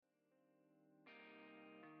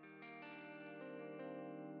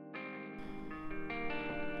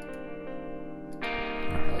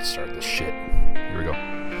Let's start this shit. Here we go.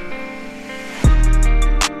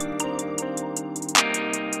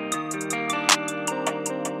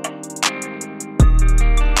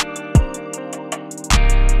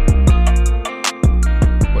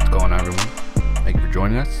 What's going on, everyone? Thank you for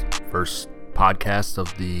joining us. First podcast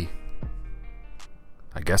of the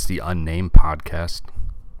unnamed podcast.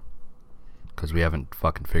 Because we haven't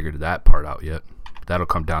fucking figured that part out yet. That'll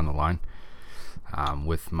come down the line.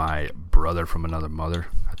 With my brother from another mother.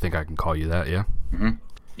 I think I can call you that, yeah? Mm-hmm.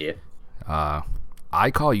 Yeah.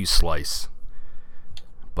 I call you Slice.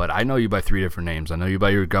 But I know you by 3 different names. I know you by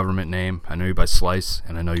your government name, I know you by Slice,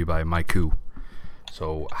 and I know you by Maiku.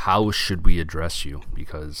 So how should we address you?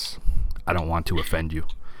 Because I don't want to offend you.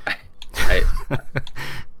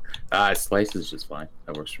 Slice is just fine.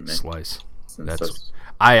 That works for me. Slice.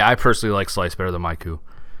 I personally like Slice better than Maiku.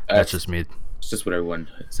 That's just me. It's just what everyone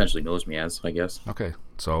essentially knows me as, I guess. Okay,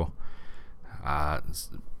 so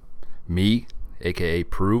me, aka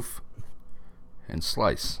Proof, and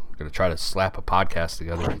Slice. I'm gonna try to slap a podcast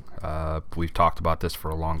together. We've talked about this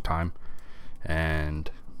for a long time,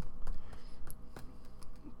 and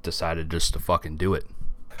decided just to fucking do it.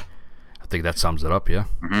 I think that sums it up, yeah?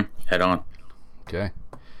 Mm-hmm. Head on. Okay.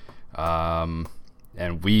 And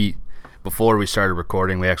before we started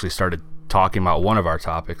recording, we actually started talking about one of our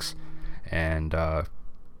topics. And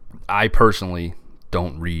I personally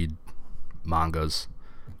don't read mangas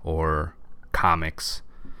or comics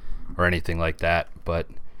or anything like that. But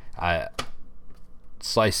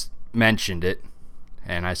Slice mentioned it,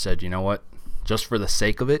 and I said, you know what? Just for the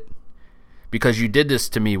sake of it, because you did this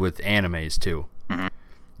to me with animes too. Mm-hmm.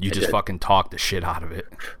 You just fucking talked the shit out of it.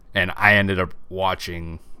 And I ended up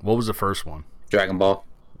watching, what was the first one? Dragon Ball.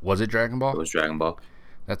 Was it Dragon Ball? It was Dragon Ball.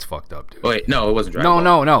 That's fucked up, dude. Wait, no, it wasn't Dragon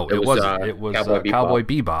Ball. No. It wasn't. It was Cowboy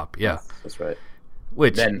Bebop. Yeah. That's right.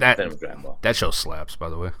 Which, then it was Dragon Ball. That show slaps, by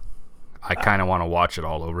the way. I kind of want to watch it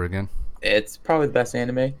all over again. It's probably the best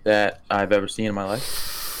anime that I've ever seen in my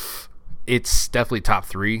life. It's definitely top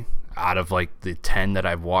 3 out of like the 10 that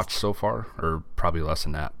I've watched so far, or probably less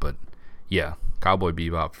than that. But yeah, Cowboy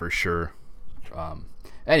Bebop for sure.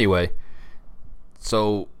 Anyway,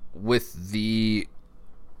 so with the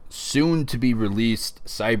soon to be released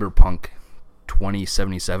Cyberpunk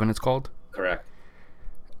 2077, it's called. Correct.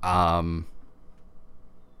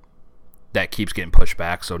 That keeps getting pushed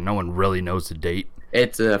back, so no one really knows the date.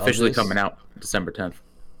 It's officially coming out December 10th.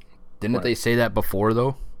 Didn't they say that before,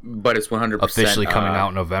 though? But it's 100% officially coming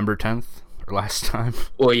out November 10th or last time.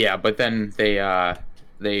 Well, yeah, but then they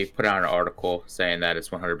put out an article saying that it's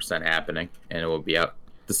 100% happening and it will be out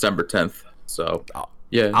December 10th. So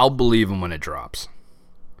yeah, I'll believe them when it drops.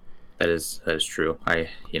 That is true.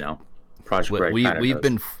 Project Red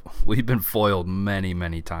we've been foiled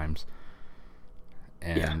many times,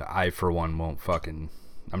 and I for one won't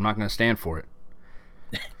I'm not gonna stand for it.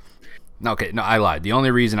 Okay, no, I lied. The only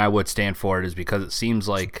reason I would stand for it is because it seems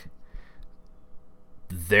like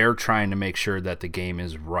they're trying to make sure that the game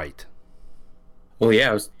is right. Well,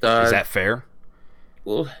 yeah. Is that fair?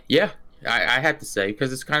 Well, yeah. I have to say,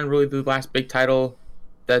 because it's kind of really the last big title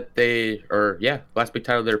that last big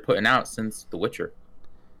title they're putting out since The Witcher.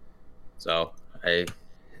 So I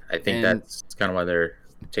think that's kind of why they're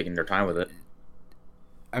taking their time with it.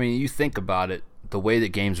 I mean, you think about it, the way that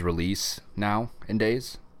games release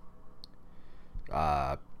nowadays.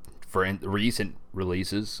 For recent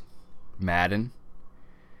releases, Madden,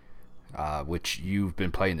 which you've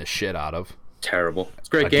been playing the shit out of. Terrible. It's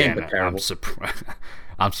a great game, but terrible.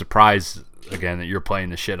 I'm surprised again that you're playing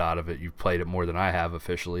the shit out of it. You've played it more than I have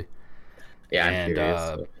officially. Yeah, I'm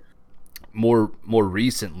curious. More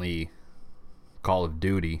recently, Call of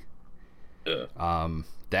Duty.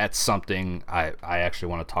 That's something I actually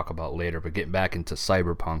want to talk about later. But getting back into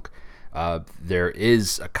Cyberpunk, there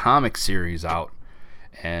is a comic series out,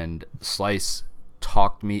 and Slice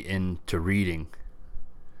talked me into reading,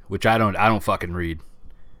 which I don't fucking read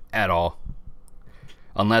at all,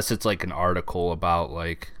 unless it's like an article about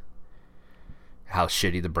like how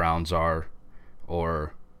shitty the Browns are,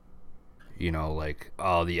 or like,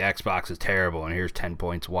 oh, the Xbox is terrible and here's 10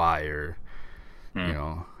 points why, or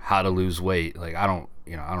how to lose weight. Like I don't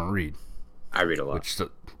read. I read a lot. Which the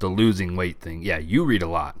losing weight thing. Yeah, you read a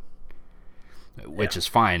lot, which is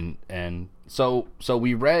fine. And so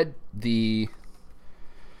we read the.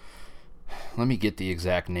 Let me get the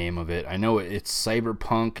exact name of it. I know it's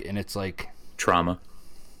Cyberpunk, and it's like Trauma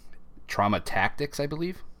Tactics, I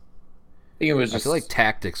believe. I think it was. I feel like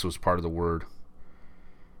tactics was part of the word.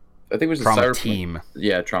 I think it was Trauma Team.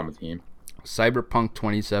 Yeah, Trauma Team. Cyberpunk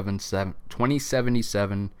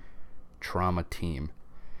 2077 Trauma Team.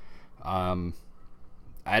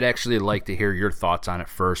 I'd actually like to hear your thoughts on it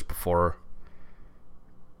first before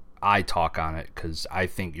I talk on it, because I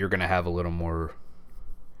think you're going to have a little more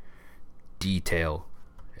detail.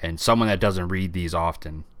 And someone that doesn't read these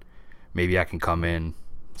often, maybe I can come in,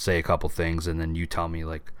 say a couple things, and then you tell me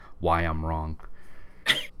like why I'm wrong.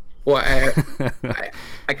 Well,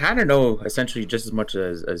 I kind of know essentially just as much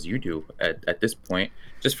as you do at this point,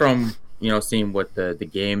 just from seeing what the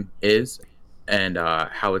game is and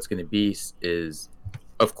how it's going to be is,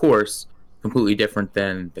 of course, completely different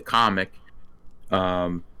than the comic.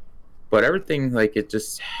 But everything, like, it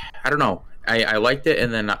just, I don't know. I liked it,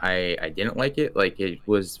 and then I didn't like it. Like, it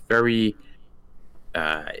was very,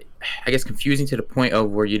 I guess, confusing to the point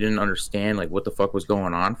of where you didn't understand, like, what the fuck was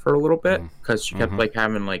going on for a little bit. Because she kept, like,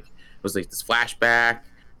 having, like, it was, like, this flashback,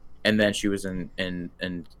 and then she was in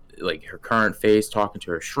like, her current phase talking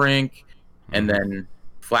to her shrink, and then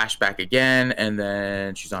flashback again, and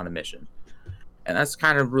then she's on a mission. And that's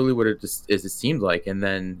kind of really what it seemed like. And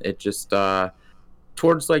then it just,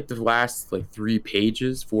 towards like the last like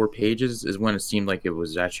 4 pages is when it seemed like it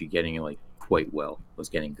was actually getting like quite well. It was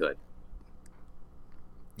getting good.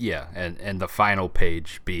 Yeah, and the final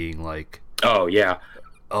page being like, oh yeah,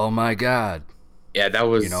 oh my god. Yeah, that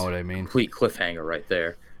was, you know what I mean? Complete cliffhanger right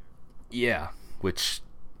there. Yeah, which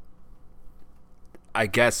I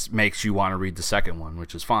guess makes you want to read the second one,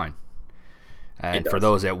 which is fine. And for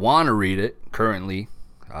those that want to read it, currently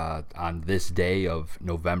on this day of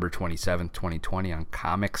November 27th, 2020, on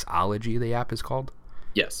Comixology, the app is called.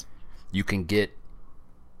 Yes. You can get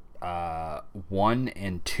 1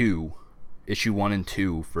 and 2, issue 1 and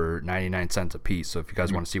 2 for 99 cents a piece. So if you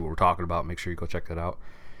guys want to see what we're talking about, make sure you go check that out.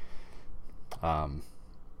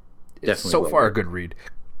 It's so far a good read.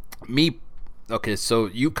 Okay, so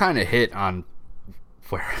you kind of hit on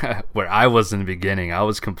where I was in the beginning. I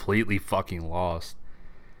was completely fucking lost.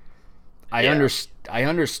 I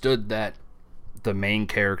understood that the main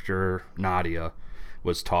character, Nadia,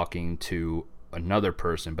 was talking to another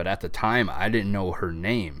person, but at the time I didn't know her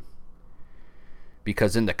name.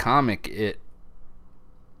 Because in the comic,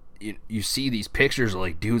 you see these pictures of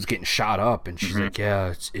like dudes getting shot up, and she's like,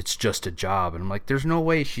 yeah, it's just a job. And I'm like, there's no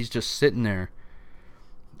way she's just sitting there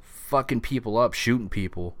fucking people up, shooting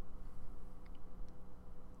people,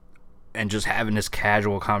 and just having this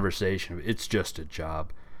casual conversation. It's just a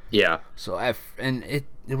job. Yeah. So it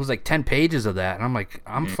was like 10 pages of that, and I'm like,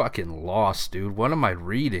 I'm fucking lost, dude. What am I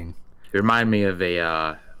reading? It reminded me of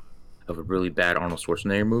a really bad Arnold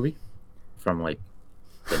Schwarzenegger movie from like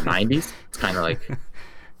the 90s. It's kind of like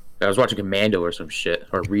I was watching Commando or some shit,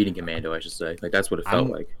 or reading Commando, I should say. Like, that's what it felt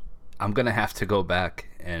like. I'm gonna have to go back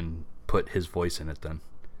and put his voice in it then.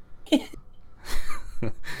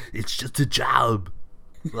 It's just a job.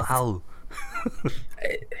 Wow.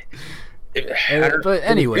 But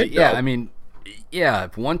anyway, yeah, I mean, yeah,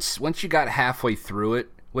 once you got halfway through it,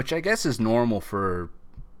 which I guess is normal for,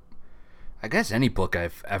 I guess, any book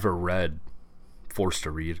I've ever read, forced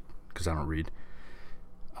to read, because I don't read,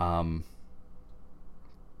 the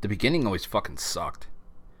beginning always fucking sucked.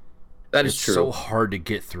 That is true. It's so hard to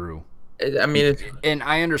get through. I mean, and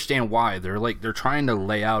I understand why. They're trying to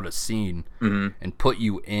lay out a scene and put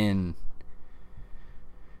you in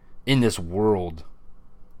this world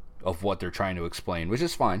of what they're trying to explain, which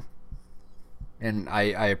is fine. And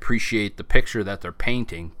I appreciate the picture that they're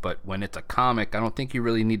painting, but when it's a comic, I don't think you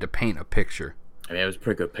really need to paint a picture. I mean, it was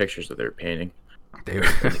pretty good pictures that they were painting. They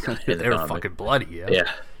were fucking bloody, yeah.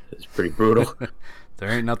 Yeah, it's pretty brutal.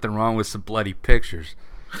 There ain't nothing wrong with some bloody pictures.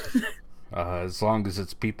 As long as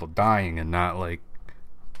it's people dying and not like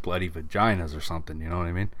bloody vaginas or something, you know what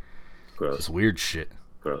I mean? Gross. It's weird shit.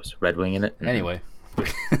 Gross. Red Wing in it. Anyway.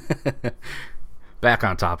 Back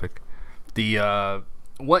on topic.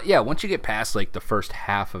 Once you get past like the first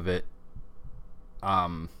half of it,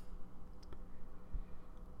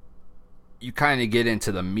 you kind of get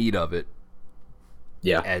into the meat of it.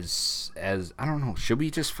 Yeah. As I don't know, should we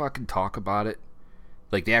just fucking talk about it?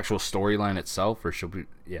 Like the actual storyline itself, or should we?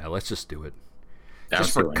 Yeah, let's just do it.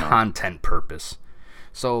 Just for content purpose.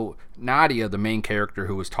 So Nadia, the main character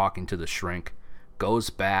who was talking to the shrink, goes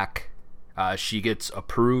back. She gets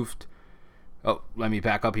approved. Oh, let me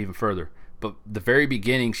back up even further. But the very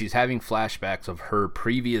beginning, she's having flashbacks of her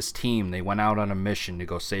previous team. They went out on a mission to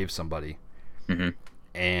go save somebody.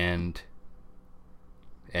 And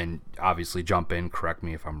obviously jump in, correct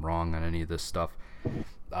me if I'm wrong on any of this stuff.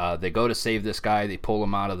 They go to save this guy. They pull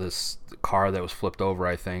him out of this car that was flipped over,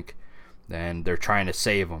 I think. And they're trying to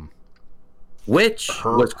save him. Which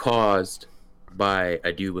was caused by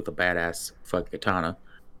a dude with a badass fuck katana.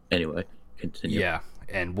 Anyway, continue. Yeah,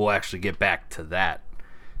 and we'll actually get back to that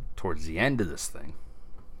towards the end of this thing.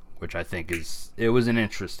 which I think it was an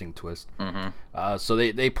interesting twist. Mm-hmm. So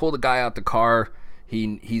they pull the guy out the car.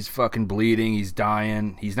 He's fucking bleeding. He's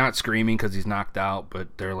dying. He's not screaming because he's knocked out,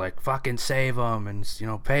 but they're like, fucking save him and,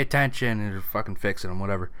 pay attention, and they're fucking fixing him,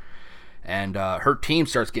 whatever. And her team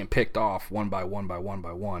starts getting picked off one by one by one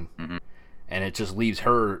by one. Mm-hmm. And it just leaves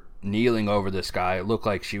her kneeling over this guy. It looked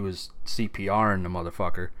like she was CPRing the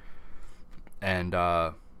motherfucker. And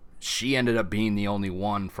she ended up being the only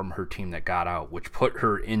one from her team that got out, which put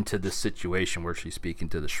her into this situation where she's speaking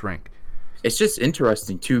to the shrink. It's just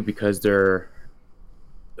interesting, too, because they're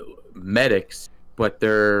medics, but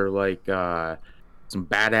they're like some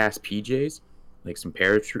badass PJs, like some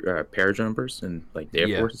parajumpers and like the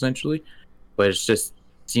Air Force essentially. But it just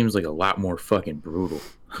seems like a lot more fucking brutal.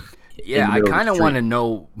 Yeah, I kind of want to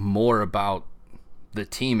know more about the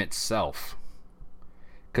team itself,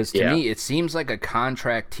 because to me it seems like a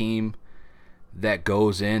contract team that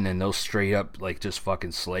goes in and they'll straight up like just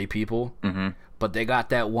fucking slay people. Mm-hmm. But they got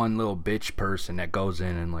that one little bitch person that goes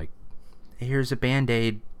in and like, here's a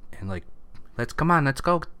Band-Aid. And like, let's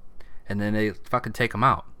go, and then they fucking take them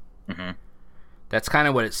out. Mm-hmm. That's kind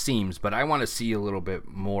of what it seems, but I want to see a little bit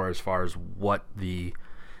more as far as what the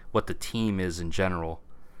team is in general.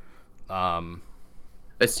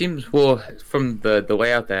 It seems, well, from the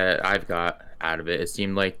layout that I've got out of it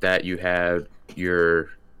seemed like that you have your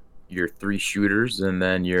 3 shooters, and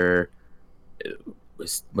then your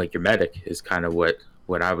medic is kind of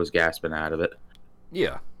what I was gasping out of it.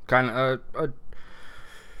 Yeah, kind of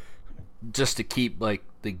just to keep like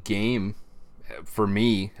the game, for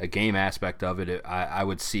me, a game aspect of it, I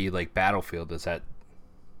would see like Battlefield as that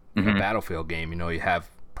a Battlefield game. You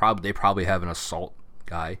have they probably have an assault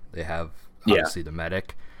guy. They have obviously the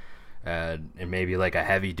medic, and maybe like a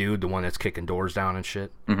heavy dude, the one that's kicking doors down and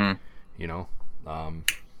shit. Mm-hmm.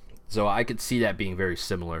 So I could see that being very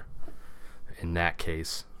similar in that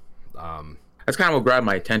case. That's kind of what grabbed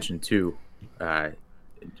my attention too.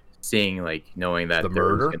 Seeing, like, knowing that the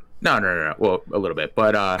murder. No. Well, a little bit,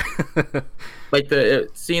 but like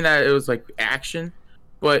seeing that it was like action,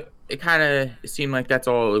 but it seemed like that's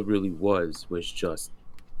all it really was just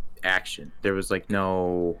action. There was like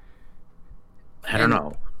no, I don't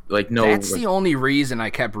know, like no. That's the only reason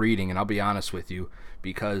I kept reading, and I'll be honest with you,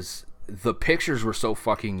 because the pictures were so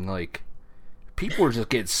fucking like, people were just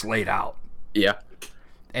getting slayed out. Yeah.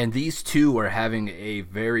 And these two are having a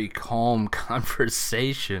very calm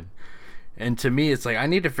conversation. And to me, it's like, I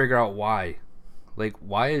need to figure out why. Like,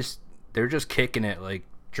 why is... They're just kicking it, like,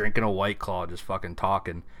 drinking a White Claw, just fucking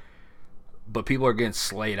talking. But people are getting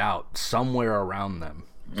slayed out somewhere around them.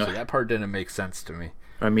 So that part didn't make sense to me.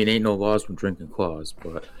 I mean, ain't no laws from drinking claws,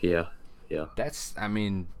 but yeah. That's... I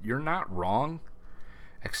mean, you're not wrong.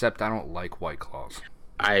 Except I don't like White Claws.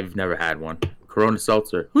 I've never had one. Corona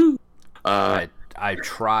Seltzer. Woo! I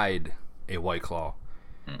tried a White Claw.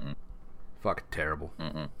 Mm-mm. Fucking terrible.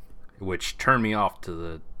 Mm-mm. Which turned me off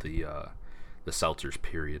to the seltzers,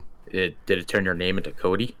 period. Did it turn your name into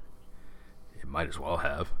Cody? It might as well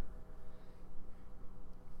have.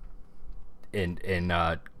 In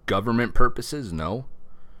government purposes, no.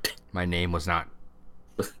 My name was not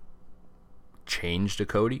changed to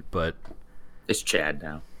Cody, but it's Chad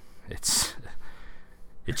now. It's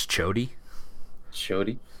Chody.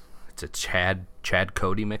 Chody? It's a Chad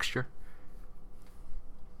Cody mixture.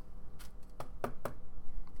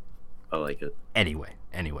 I like it. Anyway.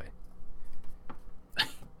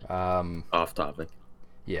 Off topic.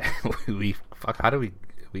 Yeah, how do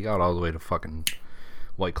we got all the way to fucking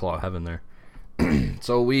White Claw heaven there.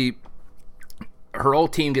 So her whole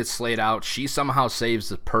team gets slayed out. She somehow saves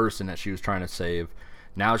the person that she was trying to save.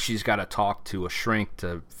 Now she's got to talk to a shrink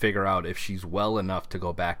to figure out if she's well enough to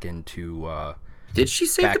go back into did she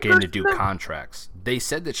save back in to do contracts. They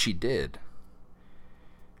said that she did.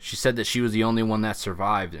 She said that she was the only one that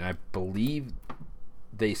survived, and I believe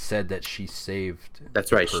they said that she saved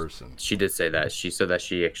That's right. the person. She did say that. She said that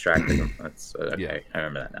she extracted him. That's okay. Yeah. I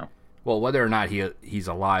remember that now. Well, whether or not he's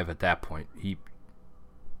alive at that point,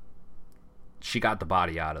 she got the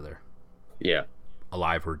body out of there. Yeah.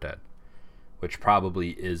 Alive or dead. Which probably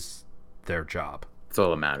is their job. That's all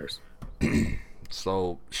that matters.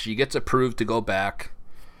 So she gets approved to go back.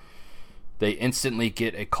 They instantly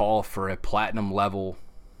get a call for a platinum level,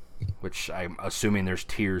 which I'm assuming there's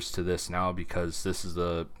tiers to this now because this is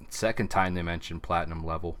the second time they mentioned platinum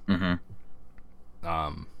level. Mm-hmm.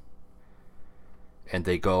 And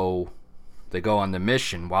they go on the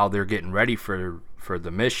mission while they're getting ready for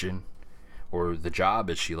the mission, or the job,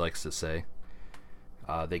 as she likes to say.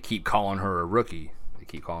 They keep calling her a rookie.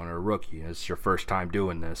 It's your first time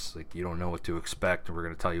doing this. Like, you don't know what to expect, and we're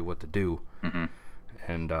going to tell you what to do. Mm-hmm.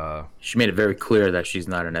 And She made it very clear that she's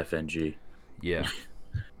not an FNG. yeah,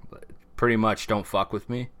 pretty much don't fuck with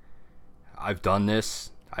me. I've done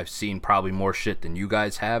this. I've seen probably more shit than you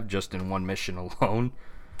guys have just in one mission alone.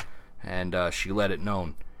 And she let it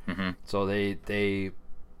known. Mm-hmm. So they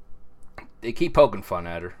keep poking fun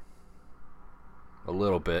at her a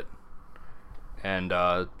little bit. And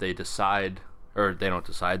they decide, or they don't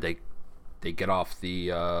decide, they get off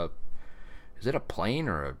the, is it a plane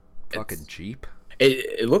or a fucking Jeep?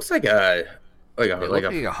 It looks like a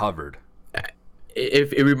hovered.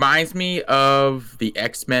 It reminds me of the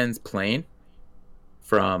X-Men's plane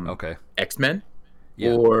from X-Men,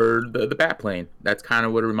 or the Bat plane. That's kind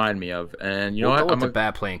of what it reminded me of. And you know what? Go with the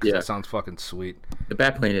Bat plane because that sounds fucking sweet. The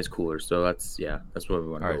Bat plane is cooler, so that's what we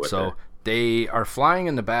want to go with. So they are flying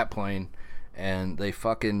in the Bat plane, and they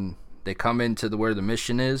come into where the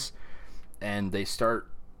mission is, and they start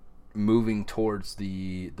moving towards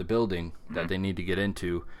the building that they need to get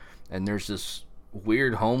into, and there's this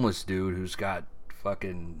weird homeless dude who's got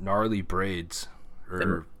fucking gnarly braids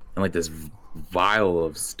and like this vial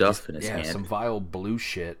of stuff in his hand. Some vile blue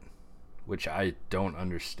shit, which I don't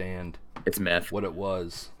understand. It's meth. What it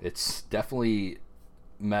was. It's definitely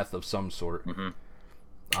meth of some sort.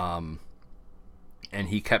 Mm-hmm. And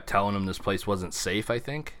he kept telling him this place wasn't safe, I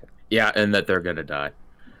think. Yeah, and that they're gonna die.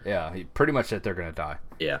 Yeah, pretty much that they're gonna die.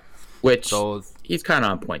 Yeah, which he's kind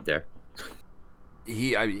of on point there.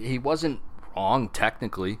 He wasn't wrong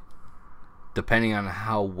technically, depending on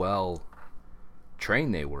how well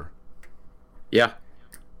trained they were. Yeah,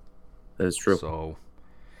 that is true. So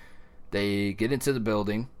they get into the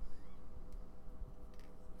building.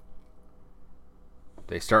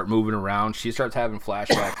 They start moving around. She starts having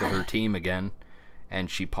flashbacks of her team again, and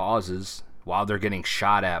she pauses while they're getting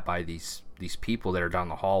shot at by these people that are down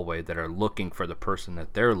the hallway that are looking for the person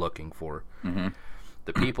that they're looking for. Mm-hmm.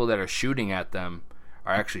 The people that are shooting at them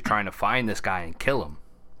are actually trying to find this guy and kill him,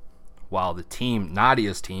 while the team,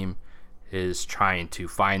 Nadia's team, is trying to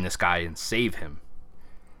find this guy and save him.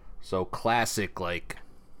 So classic, like,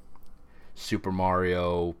 Super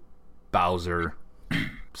Mario, Bowser,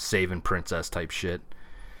 saving princess type shit.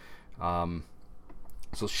 So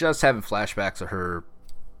she's just having flashbacks of her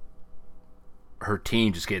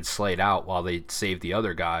team just getting slayed out while they save the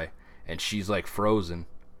other guy, and she's like frozen.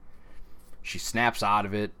 She snaps out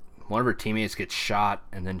of it. One of her teammates gets shot,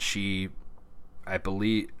 and then I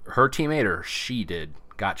believe her teammate or she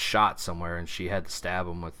got shot somewhere, and she had to stab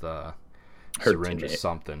him with a syringe or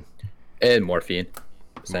something. And morphine,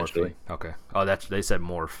 essentially. Morphine. Okay. Oh, they said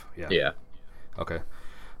morph. Yeah. Yeah. Okay.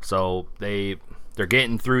 So they're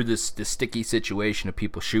getting through this sticky situation of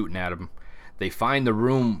people shooting at them. They find the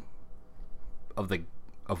room of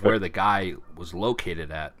where the guy was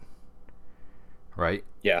located at. Right?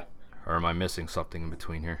 Yeah. Or am I missing something in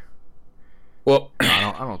between here? Well,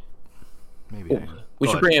 I don't. Maybe we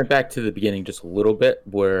should bring it back to the beginning just a little bit,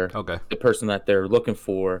 where the person that they're looking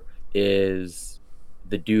for is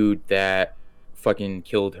the dude that fucking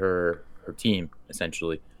killed her team,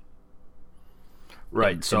 essentially.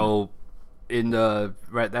 Right. That's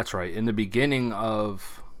right. In the beginning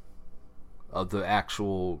of the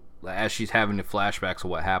actual, as she's having the flashbacks of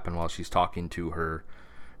what happened while she's talking to her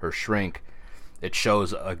shrink, it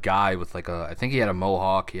shows a guy with I think he had a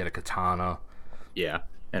mohawk, he had a katana. Yeah.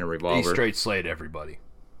 And a revolver. He straight slayed everybody.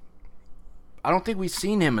 I don't think we've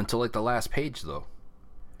seen him until the last page, though.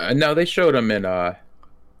 No, they showed him in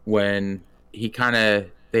when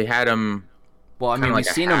they had him. Well, I mean, we've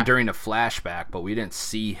seen him during the flashback, but we didn't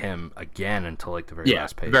see him again until the very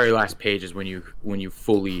last page. The very last page is when you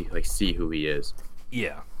fully see who he is.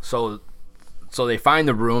 Yeah. So they find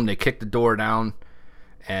the room, they kick the door down,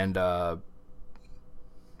 and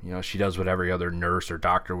she does what every other nurse or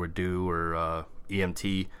doctor would do, or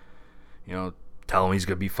EMT, tell him he's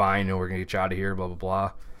gonna be fine and we're gonna get you out of here, blah blah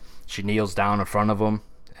blah. She kneels down in front of him,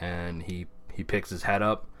 and he picks his head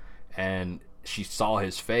up, and she saw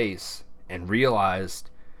his face and realized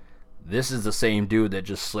this is the same dude that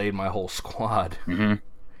just slayed my whole squad. Mm-hmm.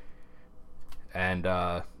 And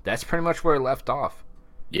that's pretty much where it left off.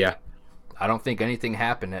 Yeah, I don't think anything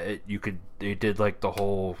happened. They did the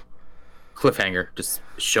whole cliffhanger, just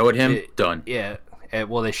showed him done. Yeah,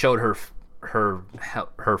 well, they showed her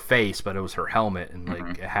face, but it was her helmet, and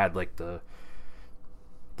it had the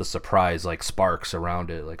surprise sparks around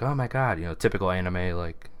it, oh my god, typical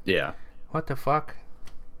anime, yeah, what the fuck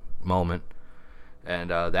moment. And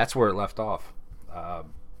that's where it left off. Have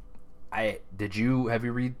you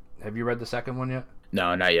read the second one yet?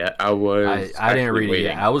 No, not yet. I didn't read it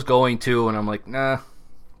yet. I was going to, and I'm like, nah, I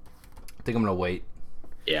think I'm gonna wait.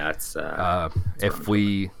 Yeah, it's if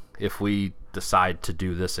we decide to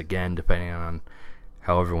do this again, depending on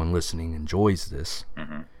how everyone listening enjoys this.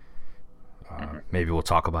 Maybe we'll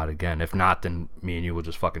talk about it again. If not, then me and you will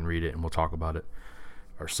just fucking read it and we'll talk about it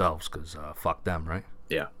ourselves, because fuck them, right?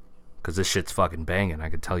 Yeah. Because this shit's fucking banging, I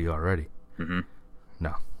can tell you already. Mm-hmm.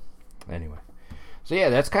 No. Anyway. So yeah,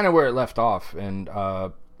 that's kind of where it left off, and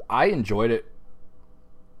I enjoyed it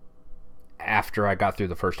after I got through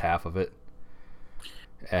the first half of it.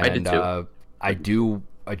 And I did too.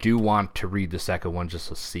 I do want to read the second one just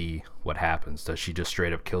to see what happens. Does she just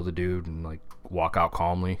straight up kill the dude and like walk out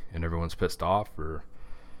calmly and everyone's pissed off, or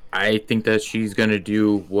I think that she's gonna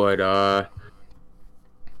do what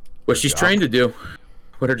she's trained to do.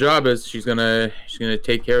 What her job is, she's gonna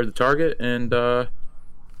take care of the target and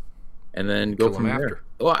then go kill from him there. after?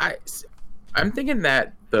 Well, I'm thinking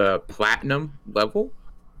that the platinum level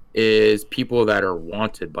is people that are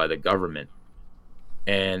wanted by the government,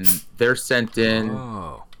 and they're sent in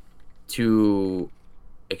to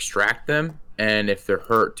extract them, and if they're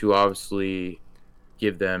hurt, to obviously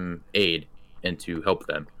give them aid and to help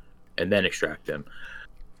them, and then extract them.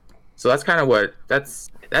 So that's kind of what that's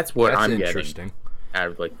I'm interesting. getting out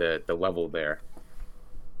of like the level there.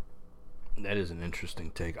 That is an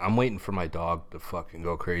interesting take. I'm waiting for my dog to fucking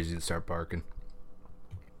go crazy and start barking.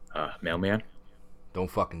 Mailman? Don't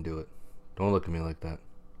fucking do it. Don't look at me like that.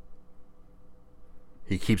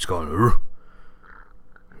 He keeps going. "Rrr,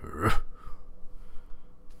 rrr."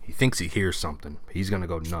 He thinks he hears something. He's gonna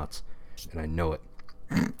go nuts, and I know it.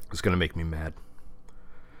 It's gonna make me mad.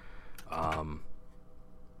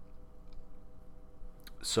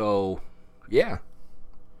 So, yeah.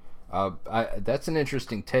 That's an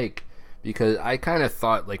interesting take, because I kind of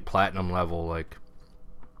thought like platinum level, like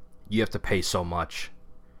you have to pay so much.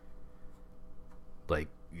 Like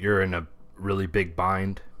you're in a really big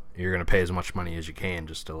bind, you're gonna pay as much money as you can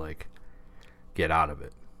just to like get out of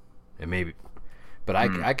it, and maybe. But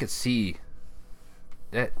I could see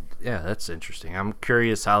that. Yeah, that's interesting. I'm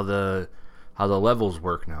curious how the levels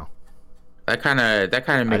work now. That kind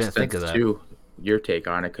of makes sense too. Your take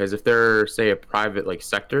on it, because if they're, say, a private like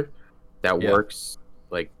sector that works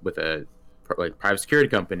like with a like private security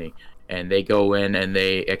company, and they go in and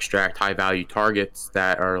they extract high value targets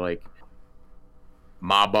that are like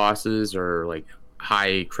mob bosses or like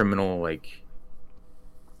high criminal, like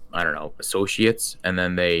I don't know, associates, and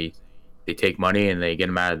then they take money and they get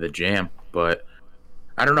them out of the jam. But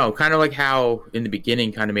I don't know, kind of like how in the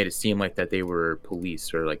beginning kind of made it seem like that they were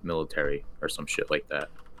police or like military or some shit like that.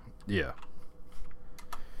 Yeah.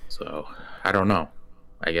 So I don't know.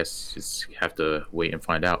 I guess just have to wait and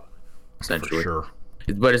find out. Essentially, for sure.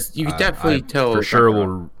 But you can definitely tell. For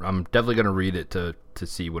sure, I'm definitely gonna read it to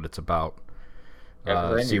see what it's about.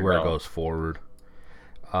 See where it goes forward.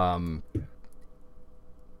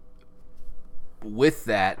 With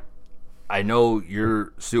that, I know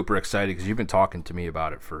you're super excited because you've been talking to me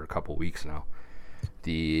about it for a couple weeks now.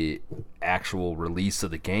 The actual release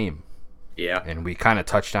of the game. Yeah. And we kind of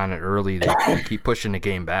touched on it early. They keep pushing the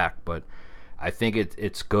game back, but I think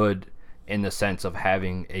it's good in the sense of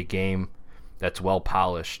having a game that's well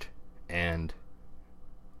polished, and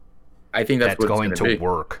I think that's going to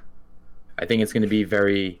work. I think it's going to be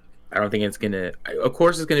very. I don't think it's going to. Of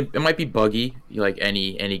course, it might be buggy like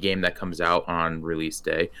any game that comes out on release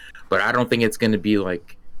day, but I don't think it's going to be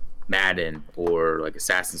like Madden or like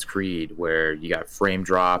Assassin's Creed where you got frame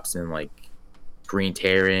drops and like screen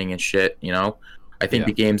tearing and shit. You know, I think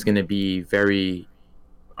the game's going to be very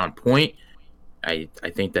on point. I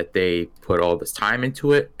think that they put all this time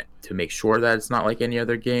into it to make sure that it's not like any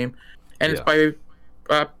other game, and it's by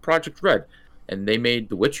Project Red, and they made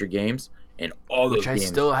the Witcher games, and all those games I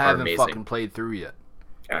still haven't amazing. Fucking played through yet.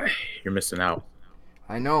 You're missing out.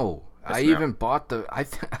 I know. I even bought I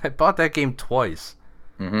bought that game twice.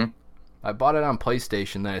 Mm-hmm. I bought it on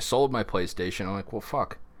PlayStation, then I sold my PlayStation. I'm like, well,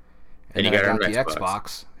 fuck. And then I got the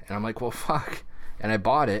Xbox, and I'm like, well, fuck. And I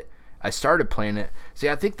bought it. I started playing it. See,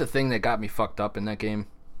 I think the thing that got me fucked up in that game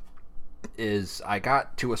is I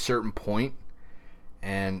got to a certain point,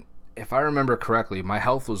 and if I remember correctly, my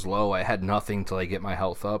health was low. I had nothing to like get my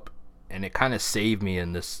health up, and it kind of saved me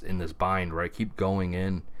in this bind where I keep going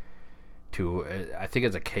in to I think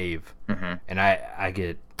it's a cave, and I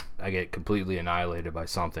get completely annihilated by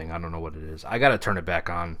something. I don't know what it is. I gotta turn it back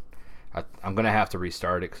on. I'm gonna have to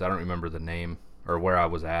restart it because I don't remember the name or where I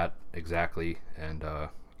was at exactly, and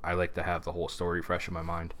I like to have the whole story fresh in my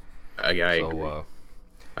mind. I agree.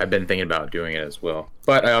 I've been thinking about doing it as well,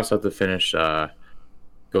 but I also have to finish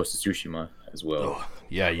Ghost of Tsushima as well. Oh,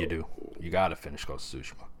 yeah, you do. You gotta finish Ghost of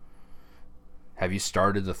Tsushima. Have you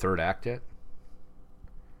started the third act yet?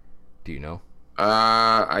 Do you know?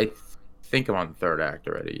 I think I'm on the third act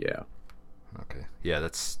already. Yeah. Okay. Yeah,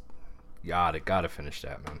 that's Gotta finish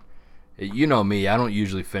that, man. You know me, I don't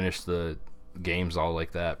usually finish the games all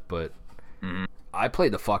like that, but I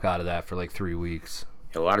played the fuck out of that for like 3 weeks.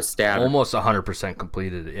 A lot of stabbing. Almost 100%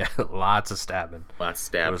 completed it. Yeah, lots of stabbing. Lots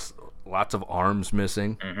of There stabbing. was lots of arms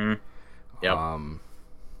missing. Yep. And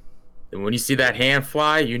when you see that hand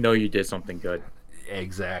fly, you know you did something good.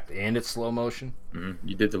 Exact. And it's slow motion.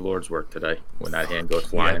 You did the Lord's work today when that hand goes I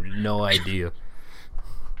flying. have no idea.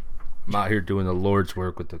 I'm out here doing the Lord's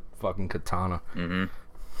work with the fucking katana.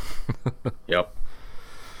 Yep.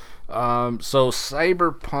 So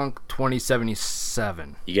Cyberpunk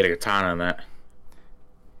 2077. You get a katana on that.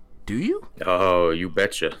 Do you? Oh, you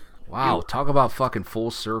betcha. Wow, talk about fucking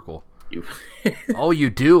full circle. You Oh, you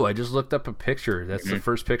do. I just looked up a picture. That's the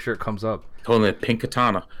first picture that comes up. told me a pink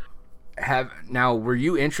katana. Now, were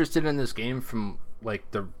you interested in this game from like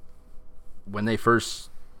when they first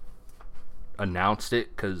announced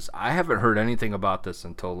it? Because I haven't heard anything about this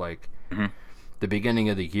until like the beginning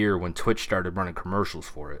of the year when Twitch started running commercials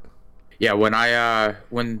for it. Yeah,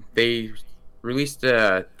 when they released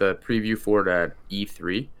the preview for it at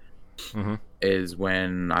E3 is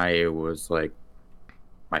when I was like,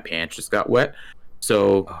 my pants just got wet.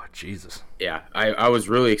 So Oh, Jesus. yeah, I was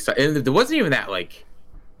really excited. And there wasn't even that like,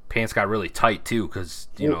 Pants got really tight too because,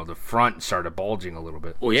 you know, the front started bulging a little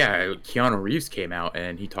bit. well, yeah, Keanu Reeves came out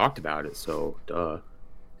and he talked about it. So,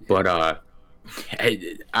 but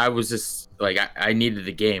I was just like, I needed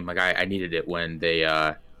the game. Like I needed it when they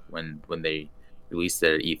when they released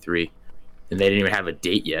it at E3, and they didn't even have a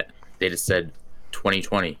date yet. They just said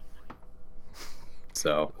 2020.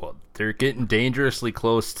 So, Well, they're getting dangerously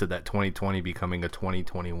close to that 2020 becoming a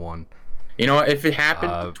 2021. you know, if it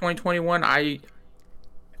happened in 2021, I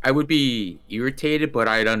would be irritated, but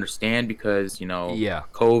I'd understand because, you know, Yeah.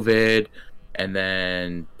 COVID, and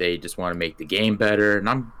then they just want to make the game better.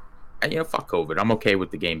 And you know, fuck COVID. I'm okay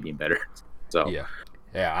with the game being better. So,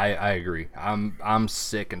 Yeah, I agree. I'm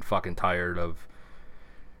sick and fucking tired of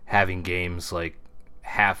having games like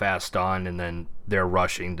half-assed done and then they're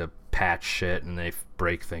rushing to patch shit and they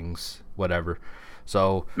break things, whatever.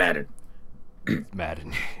 So Madden.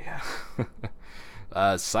 Madden, yeah.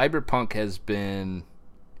 Cyberpunk has been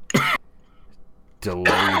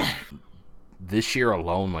delayed this year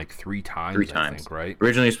alone like 3 times. 3 I times. think, right?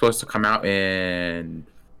 Originally supposed to come out in,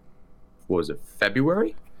 what was it,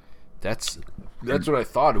 February? That's what I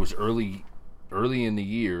thought. It was early in the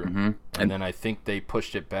year, And then I think they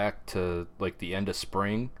pushed it back to like the end of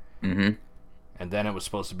spring, and then it was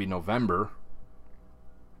supposed to be November,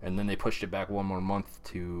 and then they pushed it back one more month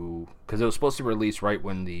to because it was supposed to release right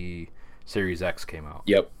when the Series X came out.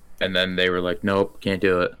 yep. And then they were like, nope, can't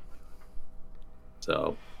do it.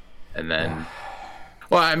 So, and then,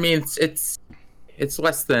 well, I mean, it's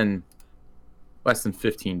less than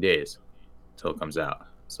 15 days till it comes out.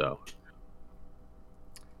 So,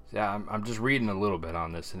 Yeah, I'm just reading a little bit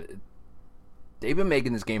on this, and they've been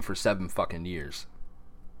making this game for 7 fucking years.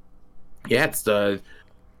 yeah, it's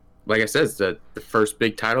like I said, it's the first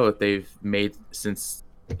big title that they've made since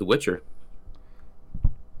The Witcher.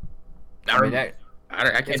 I mean, can't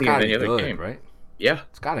it's think of gotta any be other good, game. right? Yeah,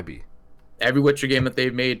 It's gotta be. every Witcher game that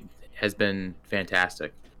they've made has been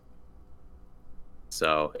fantastic.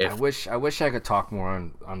 So I wish I could talk more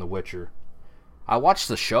on The Witcher. I watched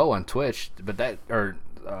the show on Twitch, but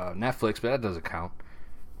Netflix, but that doesn't count.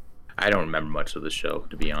 I don't remember much of the show,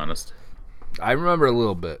 to be honest. I remember a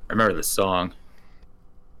little bit. I remember the song.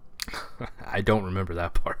 I don't remember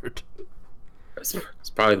that part. It's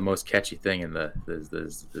probably the most catchy thing in the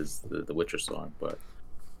Witcher song, but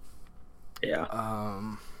yeah,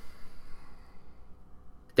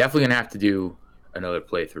 definitely gonna have to do another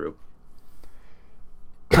playthrough.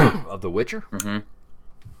 Of The Witcher?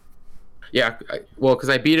 Yeah, well, because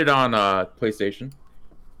I beat it on PlayStation,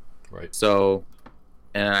 Right. so,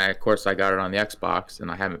 and of course I got it on the Xbox, and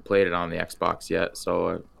I haven't played it on the Xbox yet.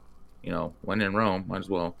 So, you know, when in Rome, might as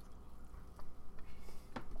well.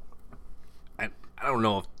 I don't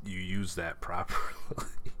know if you use that properly.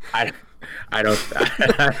 I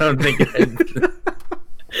don't think.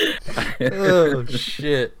 Oh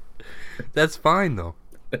shit. That's fine though.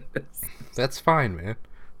 That's fine, man.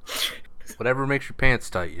 Whatever makes your pants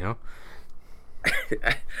tight, you know?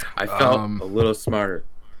 I felt a little smarter.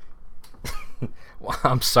 Well,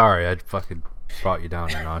 I'm sorry, I fucking brought you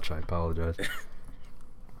down a notch. I apologize.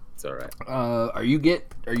 It's all right. Are you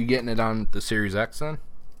getting it on the Series X then?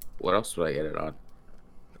 What else would I get it on?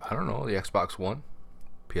 I don't know, the Xbox One,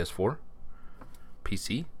 PS4,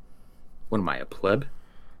 PC. What am I, a pleb?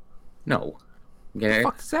 No. What the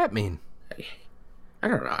fuck does that mean? I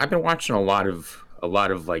don't know. I've been watching a lot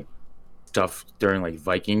of like stuff during like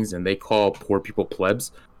Vikings, and they call poor people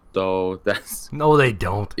plebs. So that's No, they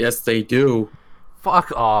don't. yes, they do.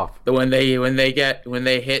 Fuck off. When they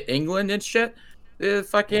hit England and shit, the They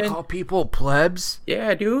fucking call people plebs.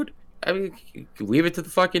 yeah, dude. I mean, leave it to the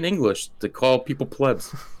fucking English to call people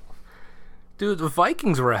plebs. Dude, the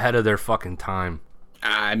Vikings were ahead of their fucking time.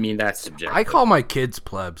 I mean, that's subjective. I call my kids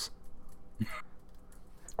plebs.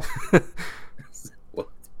 What?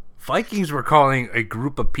 Vikings were calling a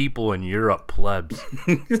group of people in Europe plebs.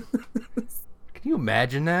 Can you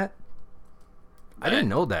imagine that? I didn't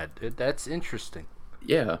know that. That's interesting.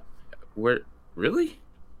 Yeah. Where really?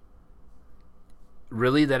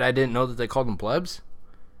 Really, that I didn't know that they called them plebs?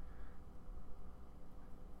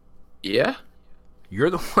 Yeah. You're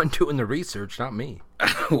the one doing the research, not me.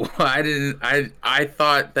 Well, I didn't. I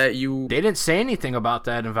thought that you. They didn't say anything about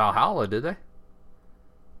that in Valhalla, did they?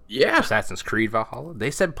 Yeah. Assassin's Creed Valhalla? They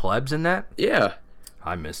said plebs in that? Yeah.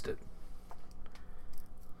 I missed it.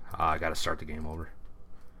 I gotta start the game over.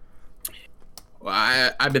 Well,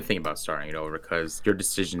 I've been thinking about starting it over because your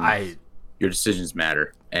decisions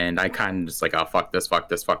matter, and I kind of just like, oh fuck this. I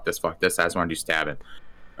just want to do stabbing.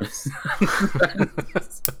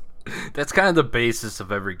 That's kind of the basis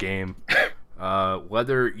of every game.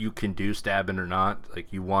 Whether you can do stabbing or not,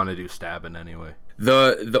 like you want to do stabbing anyway.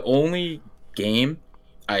 The only game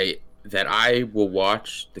that I will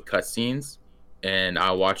watch the cutscenes and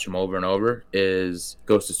I'll watch them over and over is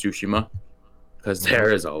Ghost of Tsushima, because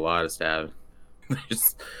there is a lot of stabbing.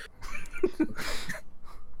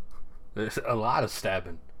 There's a lot of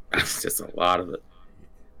stabbing. It's just a lot of it.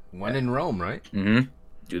 When in Rome, right? Mm-hmm.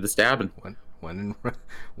 Do the stabbing. When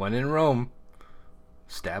in Rome,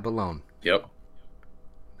 stab alone. Yep.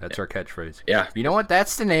 That's our catchphrase. Yeah. You know what?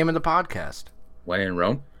 That's the name of the podcast. When in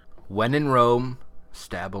Rome. When in Rome,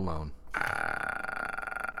 stab alone.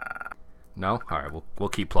 No? All right, we'll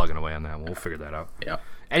keep plugging away on that one. We'll figure that out. Yeah.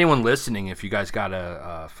 Anyone listening, if you guys got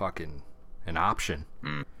a fucking an option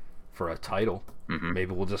for a title,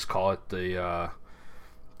 maybe we'll just call it the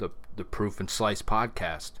Proof and Slice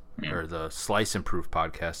podcast, or the Slice and Proof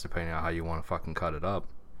podcast, depending on how you want to fucking cut it up.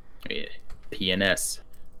 Yeah. PNS.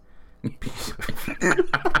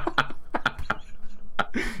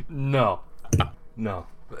 No.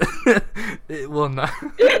 It will not.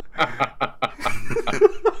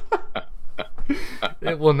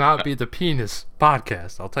 It will not be the Penis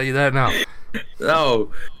podcast. I'll tell you that now.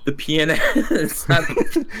 No, the PNS.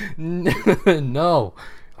 No.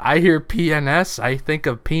 I hear PNS, I think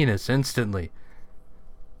of penis instantly.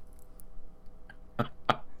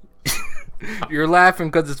 You're laughing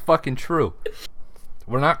because it's fucking true.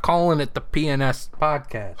 We're not calling it the PNS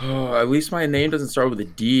podcast. Oh, at least my name doesn't start with a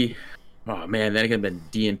D. Oh man, then it could have been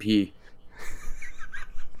DNP.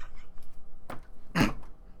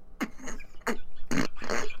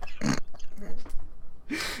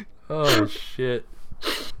 Oh shit.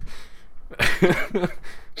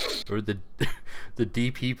 Or the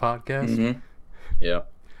DP podcast? Mm-hmm. Yeah.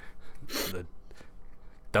 The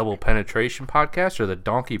Double Penetration podcast or the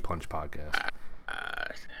Donkey Punch podcast?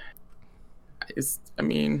 I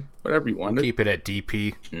mean, whatever you want. Keep it at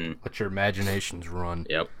DP. Let your imaginations run.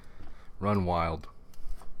 Yep. Run wild.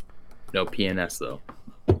 No PNS though.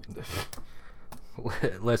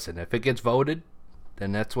 Listen, if it gets voted,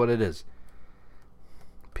 then that's what it is.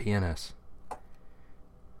 PNS.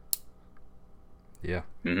 Yeah.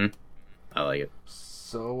 Mm-hmm. I like it.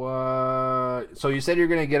 So you said you're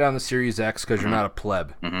gonna get on the Series X because you're not a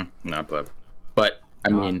pleb. Mm-hmm. Not a pleb. But I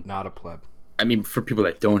mean, not a pleb. I mean, for people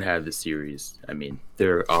that don't have the series, I mean,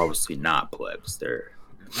 they're obviously not plebs. They're.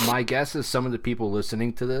 My guess is some of the people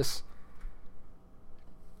listening to this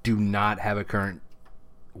do not have a current,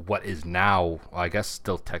 what is now, I guess,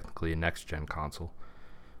 still technically a next-gen console.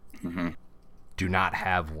 Mm-hmm. Do not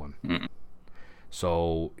have one. Mm-hmm.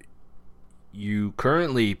 So you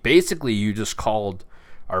currently, basically, you just called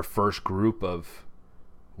our first group of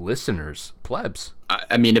listeners plebs.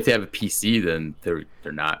 I mean, if they have a PC, then they're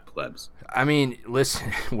not plebs. I mean,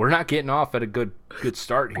 listen, we're not getting off at a good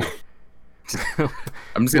start here.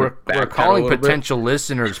 I'm just we're calling potential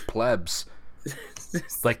listeners plebs,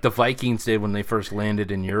 like the Vikings did when they first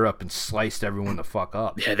landed in Europe and sliced everyone the fuck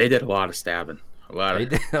up. Yeah, they did a lot of stabbing. They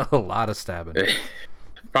did a lot of stabbing.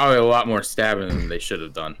 Probably a lot more stabbing than they should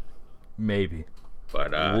have done. Maybe.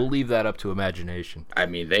 But we'll leave that up to imagination. I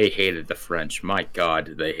mean, they hated the French. My God,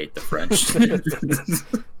 did they hate the French?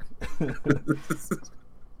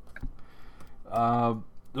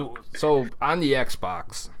 So on the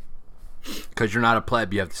Xbox, because you're not a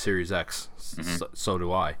pleb, you have the Series X. So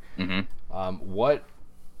do I. Mm-hmm. What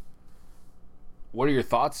are your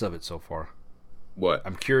thoughts of it so far? What?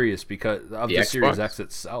 I'm curious because of the Series X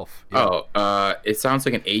itself. Yeah. Oh, it sounds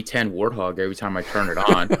like an A10 Warthog every time I turn it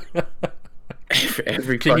on.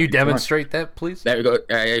 Can you demonstrate that, please? There we go.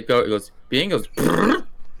 It goes. Bing goes. And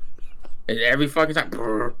every fucking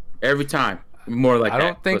time. Every time. More like I that.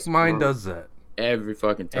 don't think mine does that. Every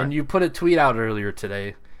fucking time. And you put a tweet out earlier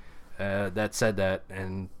today that said that.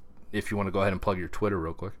 And if you want to go ahead and plug your Twitter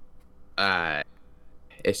real quick.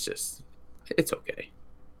 It's okay.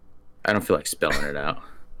 I don't feel like spelling it out.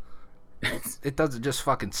 It doesn't just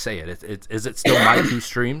fucking say it. Is it still Maiku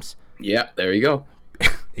streams? Yeah, there you go.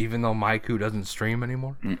 Even though Maiku doesn't stream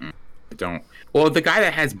anymore? I don't. Well, the guy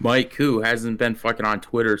that has Maiku hasn't been fucking on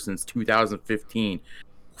Twitter since 2015.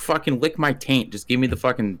 Fucking lick my taint. Just give me the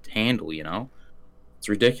fucking handle, you know? It's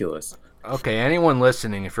ridiculous. Okay, anyone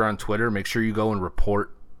listening, if you're on Twitter, make sure you go and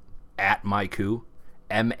report at Maiku.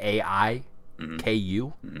 Maiku.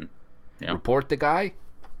 Mm-hmm. Yeah. Report the guy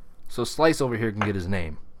so Slice over here can get his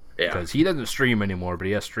name. Yeah. Because he doesn't stream anymore, but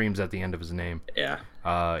he has streams at the end of his name. Yeah.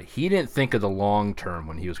 He didn't think of the long term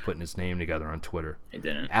when he was putting his name together on Twitter. He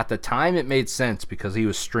didn't. At the time, it made sense because he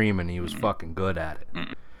was streaming. He was fucking good at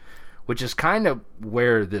it. Which is kind of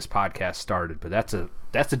where this podcast started, but that's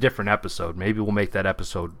a different episode. Maybe we'll make that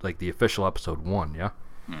episode like the official episode 1, yeah?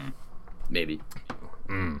 Maybe.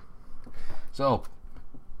 So,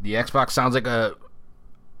 the Xbox sounds like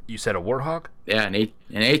you said a Warthog? Yeah, an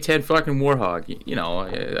A10 fucking Warthog. You know,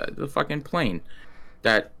 the fucking plane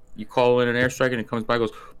that you call in an airstrike and it comes by,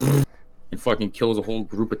 goes and fucking kills a whole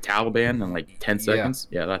group of Taliban in like 10 seconds.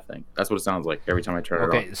 Yeah, that thing. That's what it sounds like every time I turn it on.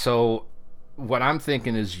 Okay, so what I'm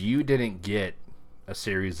thinking is you didn't get a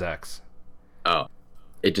Series X. Oh,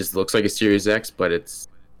 it just looks like a Series X, but it's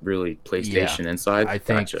really PlayStation inside. I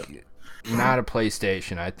think not a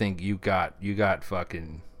PlayStation. I think you got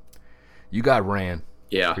ran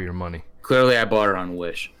for your money. Clearly, I bought it on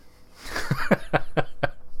Wish.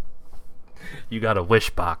 You got a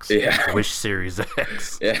Wish box. Yeah. Wish Series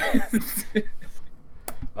X. Yeah.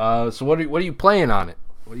 So what are you playing on it?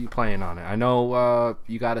 What are you playing on it? I know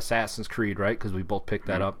you got Assassin's Creed, right? Because we both picked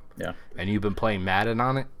that up. Yeah. And you've been playing Madden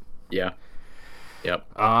on it? Yeah. Yep.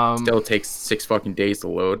 Still takes 6 fucking days to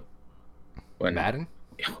load. Madden?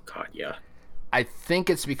 Oh, God, yeah. I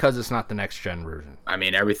think it's because it's not the next gen version. I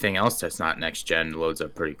mean, everything else that's not next gen loads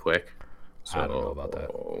up pretty quick. So, I don't know about that.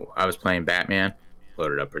 I was playing Batman,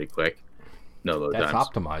 loaded up pretty quick. No load times. That's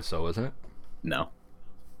optimized, though, isn't it? No.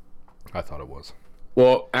 I thought it was.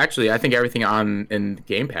 Well, actually, I think everything in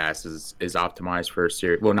Game Pass is optimized for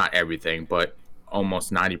series. Well, not everything, but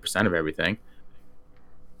almost 90% of everything.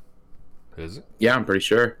 Is it? Yeah, I'm pretty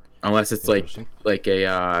sure. Unless it's like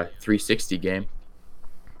a 360 game.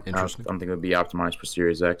 Interesting. I don't think it would be optimized for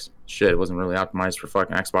Series X. Shit, it wasn't really optimized for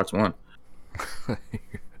fucking Xbox One. Yeah,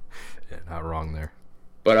 not wrong there.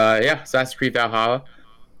 But yeah, Assassin's Creed Valhalla.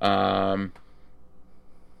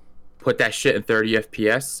 Put that shit in 30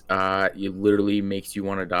 FPS. It literally makes you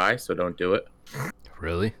want to die, so don't do it.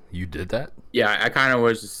 Really? You did that? Yeah, I kind of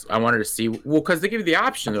was. I wanted to see. Well, because they give you the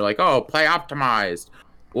option. They're like, oh, play optimized,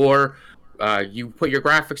 or you put your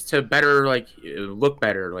graphics to better, like look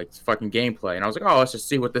better, like fucking gameplay. And I was like, oh, let's just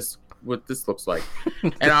see what this looks like.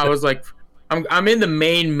 And I was like, I'm in the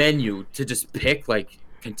main menu to just pick like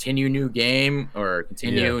continue new game or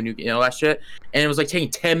continue new, that shit. And it was like taking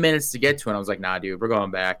 10 minutes to get to it. And I was like, nah, dude, we're going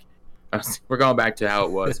back. We're going back to how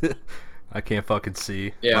it was. I can't fucking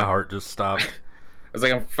see. Yeah. My heart just stopped. I was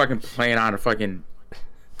like, I'm fucking playing on a fucking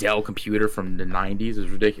Dell computer from the 90s. It was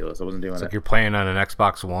ridiculous. I wasn't doing It's that. like you're playing on an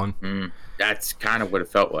Xbox One. That's kind of what it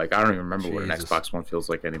felt like. I don't even remember what an Xbox One feels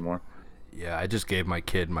like anymore. Yeah, I just gave my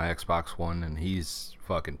kid my Xbox One, and he's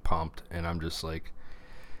fucking pumped. And I'm just like,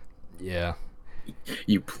 yeah.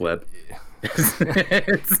 You pleb.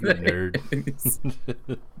 Nerd.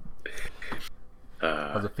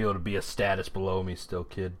 How's it feel to be a status below me still,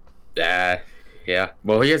 kid? Yeah.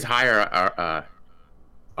 Well, he has higher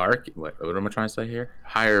what am I trying to say here?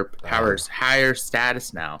 Higher powers, higher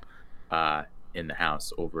status now, in the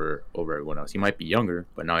house over everyone else. He might be younger,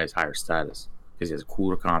 but now he has higher status because he has a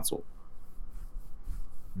cooler console.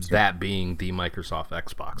 That being the Microsoft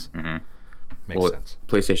Xbox. Makes sense.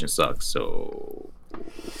 PlayStation sucks, so.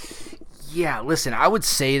 Yeah, listen, I would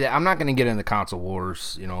say that I'm not going to get into console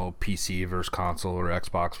wars, PC versus console or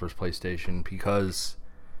Xbox versus PlayStation, because...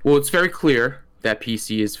 Well, it's very clear that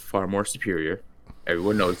PC is far more superior.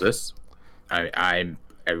 Everyone knows this.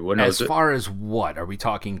 Everyone knows it. As far as what? Are we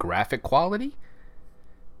talking graphic quality?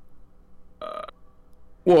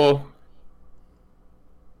 Well...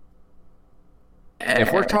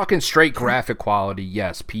 If we're talking straight graphic quality,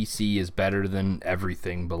 yes, PC is better than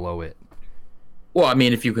everything below it. Well, I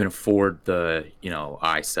mean, if you can afford the,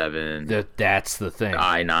 i7, That's the thing.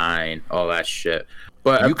 i9, all that shit.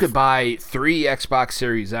 But You could buy 3 Xbox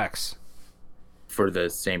Series X for the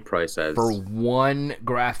same price as for one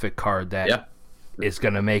graphic card that yeah, is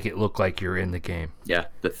going to make it look like you're in the game. yeah,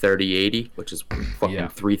 the 3080, which is fucking Yeah.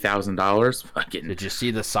 $3,000. Fucking Did you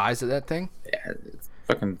see the size of that thing? yeah, it's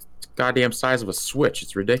fucking goddamn size of a Switch.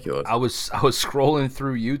 It's ridiculous. I was scrolling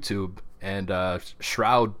through YouTube, and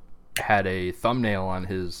Shroud had a thumbnail on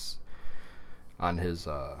his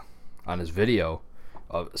video,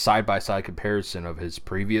 of side by side comparison of his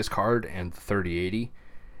previous card and the 3080,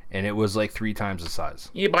 and it was like 3 times the size.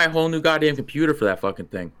 You buy a whole new goddamn computer for that fucking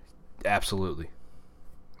thing. Absolutely,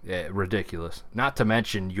 yeah, ridiculous. Not to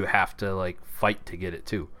mention you have to like fight to get it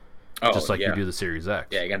too, just like you do the Series X.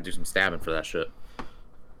 Yeah, you gotta do some stabbing for that shit.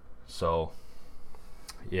 So,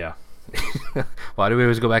 yeah. Why do we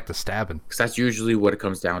always go back to stabbing? Because that's usually what it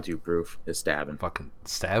comes down to, Proof, is stabbing. Fucking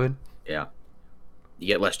stabbing? Yeah. You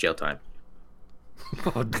get less jail time.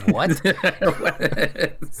 What?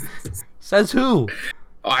 Says who?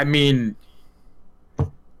 I mean...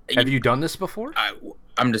 Have you done this before?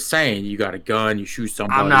 I'm just saying, you got a gun, you shoot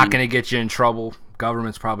somebody... I'm not going to get you in trouble.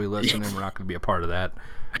 Government's probably listening. We're not going to be a part of that.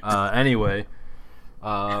 Anyway,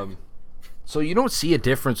 so you don't see a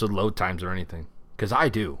difference with load times or anything? Because I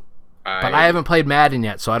do. But I haven't played Madden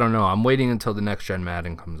yet, so I don't know. I'm waiting until the next gen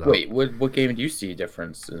Madden comes out. Wait, what game do you see a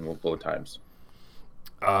difference in load times?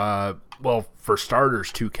 Well, for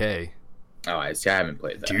starters, 2K. Oh, I see. I haven't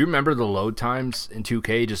played that. Do you remember the load times in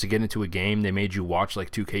 2K just to get into a game? They made you watch like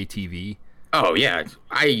 2K TV. Oh yeah,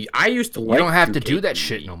 I used to. You don't have to do that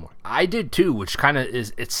shit no more. I did too, which kind of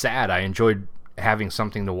it's sad. I enjoyed having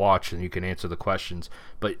something to watch and you can answer the questions,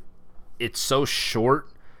 but it's so short.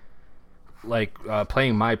 Like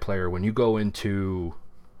playing My Player, when you go into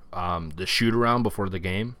the shoot around before the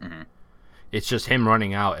game, it's just him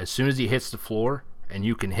running out. As soon as he hits the floor and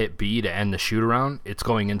you can hit B to end the shoot around, it's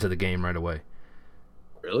going into the game right away.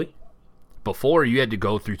 Really? Before, you had to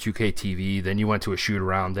go through 2K TV, then you went to a shoot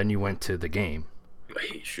around, then you went to the game. I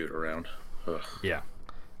hate shoot around. Ugh. Yeah.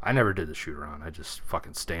 I never did the shoot around. I just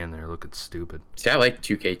fucking stand there looking stupid. See, I like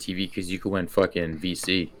 2K TV because you can win fucking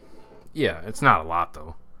VC. Yeah, it's not a lot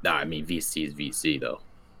though. Nah, I mean VC is VC though.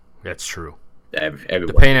 That's true.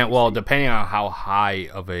 Depending on how high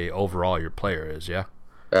of a overall your player is, yeah.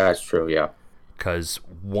 That's true, yeah. Because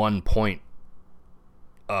 1 point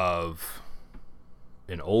of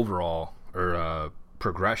an overall or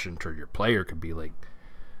progression to your player could be like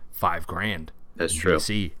 $5,000. That's true.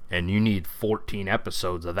 VC, and you need 14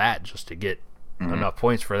 episodes of that just to get enough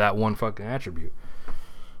points for that one fucking attribute.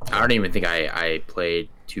 I don't even think I played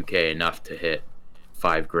 2K enough to hit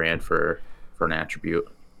 $5,000 for an attribute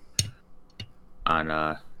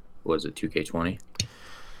on was it 2K20?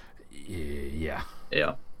 Yeah.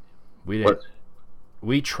 Yeah. We didn't.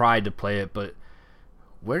 We tried to play it, but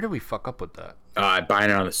where did we fuck up with that? Buying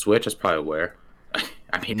it on the Switch. That's probably where.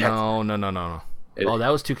 I mean, No. Oh, that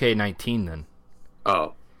was 2K19 then.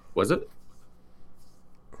 Oh, was it?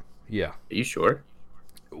 Yeah. Are you sure?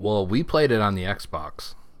 Well, we played it on the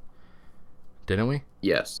Xbox, didn't we?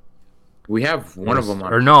 Yes. We have one of them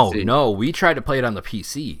on PC. No, we tried to play it on the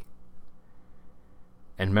PC.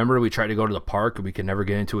 And remember, we tried to go to the park and we could never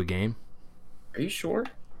get into a game? Are you sure?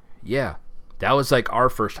 Yeah. That was like our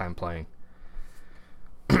first time playing.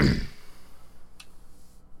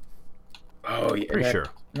 Oh, yeah. Pretty sure.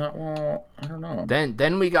 No, well, I don't know.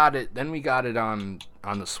 Then we got it. Then we got it on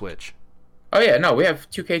the Switch. Oh yeah, no, we have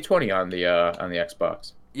 2K20 on the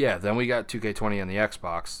Xbox. Yeah, then we got 2K20 on the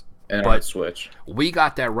Xbox. And on the Switch. We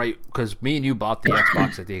got that right because me and you bought the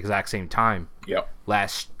Xbox at the exact same time. Yep.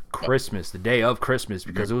 Last Christmas, the day of Christmas,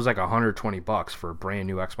 because it was like $120 for a brand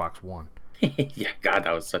new Xbox One. Yeah, God,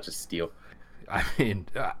 that was such a steal. I mean,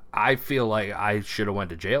 I feel like I should have went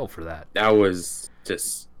to jail for that. That was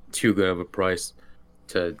just too good of a price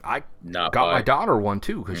to I not got buy. my daughter one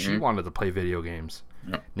too because she wanted to play video games.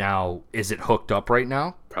 Yep. Now, is it hooked up right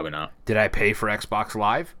now? Probably not. Did I pay for Xbox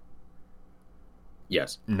Live?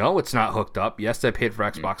 Yes. No, it's not hooked up. Yes, I paid for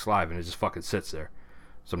Xbox Live and it just fucking sits there.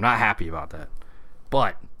 So I'm not happy about that.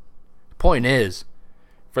 But the point is,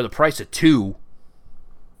 for the price of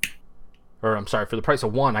for the price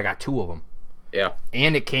of one, I got 2 of them. Yeah.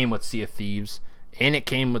 And it came with Sea of Thieves. And it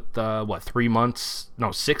came with, 6 months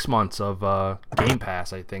of Game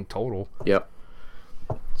Pass, I think, total. Yep.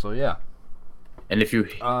 So, yeah. And if you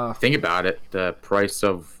think about it, the price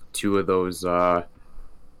of 2 of those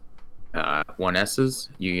 1S's,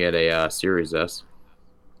 you get a Series S.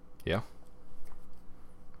 Yeah.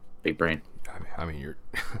 Big brain. I mean,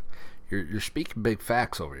 you're speaking big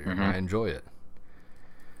facts over here. I enjoy it.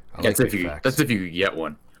 I That's like if big you. facts. That's if you could get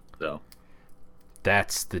one. So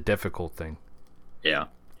That's the difficult thing. yeah.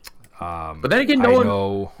 But then again, I no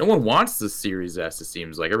know. one wants the Series S. It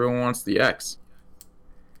seems like everyone wants the X,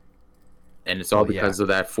 and it's all Well, yeah. because of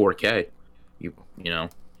that 4K. You know.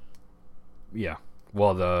 Yeah.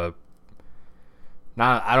 Well,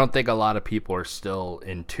 I don't think a lot of people are still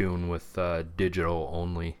in tune with digital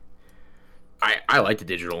only. I like the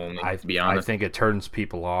digital only. To be honest, I think it turns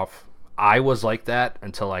people off. I was like that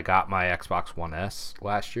until I got my Xbox One S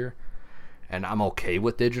last year, and I'm okay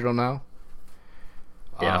with digital now.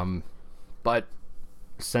 Yeah. But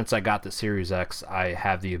since I got the Series X, I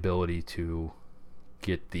have the ability to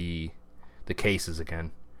get the cases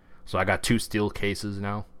again. So I got 2 steel cases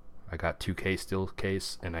now. I got 2K steel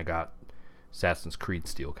case, and I got Assassin's Creed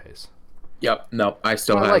steel case. Yep. No, I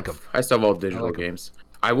still I have. like 'em. I still have all digital like 'em. games.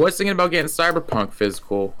 I was thinking about getting Cyberpunk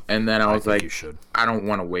physical, and then I was think like, you should. I don't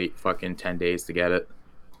want to wait fucking 10 days to get it,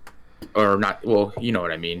 or not. Well, you know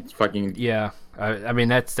what I mean. Fucking Yeah, I mean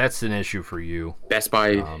that's an issue for you. Best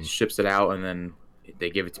Buy ships it out, and then they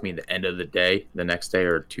give it to me the end of the day, the next day,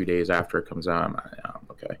 or 2 days after it comes out. I'm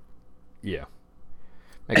okay. Yeah,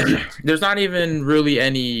 makes sense. There's not even really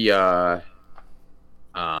any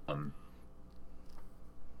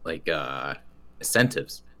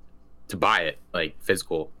incentives to buy it, like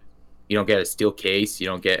physical. You don't get a steel case. You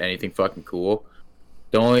don't get anything fucking cool.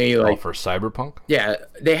 The only for Cyberpunk. yeah,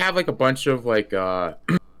 they have like a bunch of like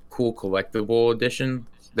cool collectible editions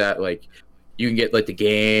that like you can get like the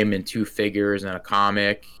game and 2 figures and a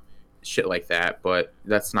comic, shit like that. But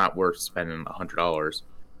that's not worth spending $100.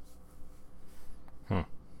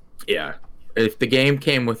 Yeah, if the game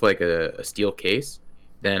came with like a steel case,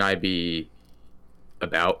 then I'd be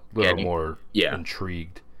about A little more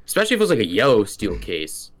intrigued. Especially if it was like a yellow steel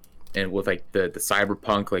case and with like the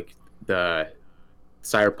Cyberpunk, like the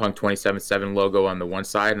Cyberpunk 2077 logo on the one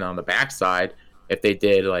side, and on the back side, if they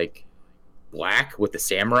did like black with the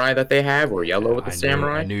samurai that they have, or yellow with the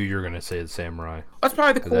samurai. I knew you were gonna say the samurai. That's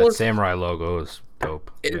probably the 'Cause coolest. that samurai logo is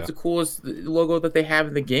dope. It's the coolest logo that they have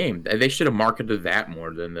in the game. They should have marketed that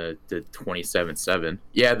more than the 277.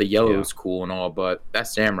 Yeah, the yellow is cool and all, but that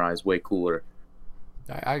samurai is way cooler.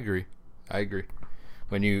 I agree.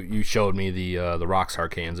 When you showed me the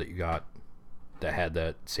Rockstar cans that you got that had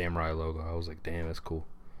that samurai logo, I was like, damn, that's cool.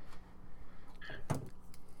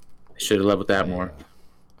 Should have led with that more.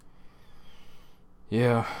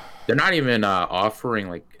 Yeah. They're not even offering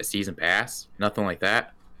like a season pass, nothing like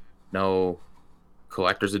that. No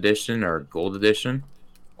collector's edition or gold edition,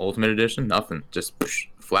 ultimate edition, nothing. Just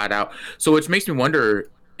flat out. So which makes me wonder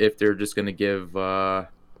if they're just gonna give the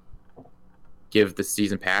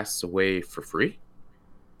season pass away for free,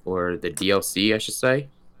 or the DLC, I should say,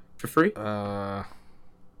 for free. I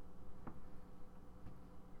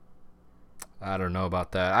don't know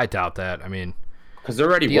about that. I doubt that. I mean, because they're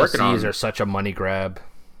already DLCs working on. are such a money grab.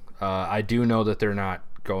 I do know that they're not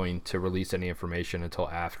going to release any information until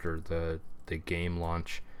after the game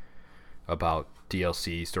launch about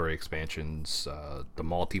DLC, story expansions, the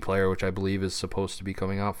multiplayer, which I believe is supposed to be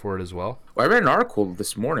coming out for it as well. Well, I read an article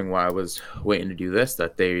this morning while I was waiting to do this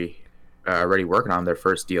that they are already working on their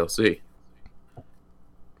first DLC.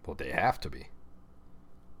 Well, they have to be.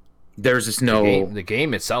 There's just no... The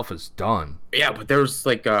game itself is done. Yeah, but there's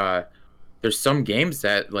like there's some games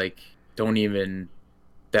that like don't even...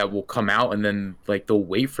 that will come out and then like they'll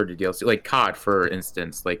wait for the DLC. Like COD, for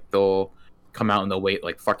instance. Like they'll come out and they'll wait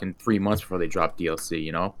like fucking 3 months before they drop DLC,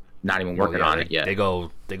 you know? Not even working on it yet. They go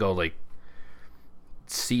like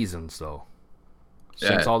seasons though.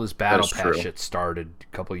 Since Yeah, all this battle that's pass true. shit started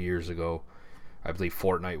a couple years ago, I believe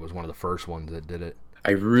Fortnite was one of the first ones that did it.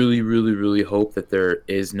 I really, really, really hope that there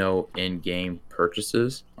is no in-game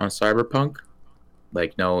purchases on Cyberpunk.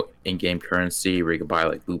 Like no in-game currency where you can buy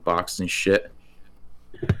like loot boxes and shit.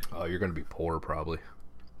 Oh, you're gonna be poor probably.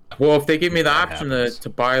 Well, if they give me the That option happens. to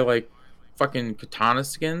buy like fucking katana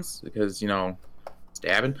skins, because you know,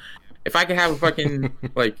 stabbing. If I could have a fucking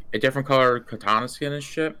like a different color katana skin and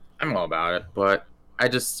shit, I'm all about it. But I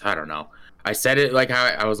don't know. I said it like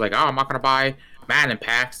I was like, oh, I'm not gonna buy Madden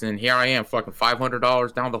packs, and here I am, fucking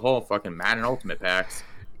 $500 down the hole, fucking Madden Ultimate packs.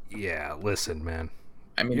 Yeah, listen, man.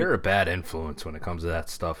 I mean, You're a bad influence when it comes to that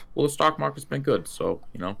stuff. well, the stock market's been good, so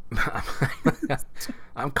you know.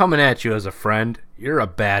 I'm coming at you as a friend. You're a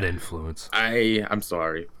bad influence. I'm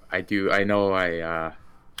sorry. I know I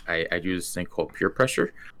do this thing called peer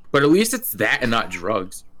pressure, but at least it's that and not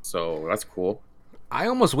drugs, so that's cool. I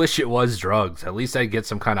almost wish it was drugs. At least I'd get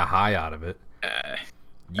some kind of high out of it.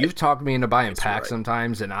 You've talked me into buying packs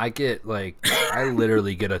sometimes, and I get like, I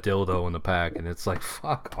literally get a dildo in the pack, and it's like,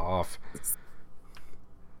 fuck off.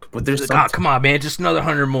 But there's like, oh, come on, man, just another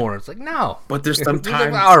 100 more. It's like, no. But there's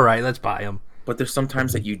sometimes. All right, let's buy them. But there's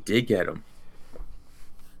sometimes that you did get them.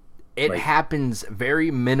 It happens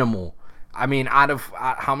very minimal. I mean, out of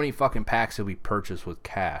how many fucking packs did we purchase with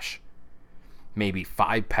cash? Maybe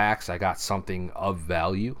 5 packs. I got something of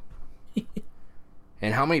value.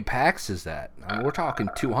 And how many packs is that? I mean, we're talking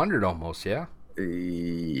 200 almost, yeah?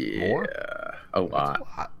 Yeah. More? A lot. That's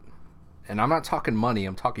a lot. And I'm not talking money.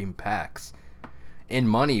 I'm talking packs. In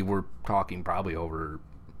money, we're talking probably over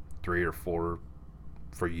 3 or 4.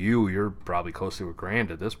 For you, you're probably close to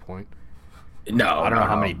 $1,000 at this point. No, I don't know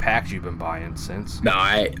how many packs you've been buying since. No,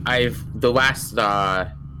 I've the last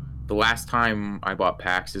time I bought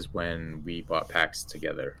packs is when we bought packs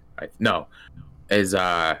together. I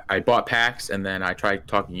bought packs and then I tried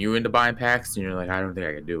talking you into buying packs and you're like, I don't think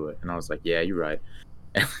I can do it. And I was like, yeah, you're right.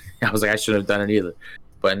 And I was like, I shouldn't have done it either.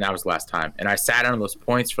 But that was the last time. And I sat on those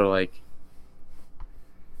points for like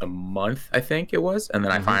a month, I think it was, and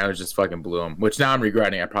then I finally just fucking blew them. Which now I'm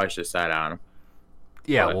regretting. I probably should have sat on them.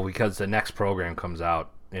 Yeah, well, because the next program comes out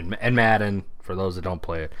in Madden. For those that don't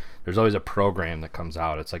play it, there's always a program that comes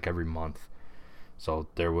out. It's like every month. So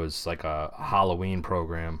there was like a Halloween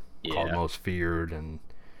program called Most Feared, and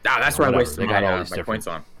that's where I wasted all my these different points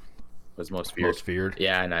on. Was Most Feared. Most Feared.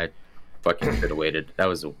 Yeah, and I fucking should have waited. That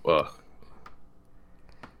was a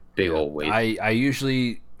big old wait. I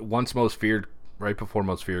usually once Most Feared. Right before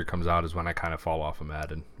Most Feared comes out is when I kind of fall off of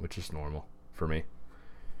Madden, which is normal for me.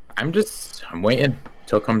 I'm waiting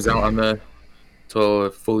till it comes out till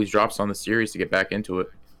it fully drops on the series to get back into it.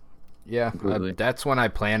 Yeah, that's when I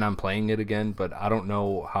plan on playing it again, but I don't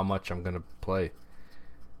know how much I'm going to play.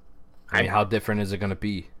 I mean, how different is it going to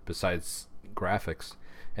be besides graphics?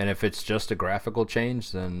 And if it's just a graphical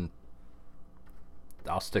change, then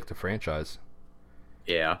I'll stick to franchise.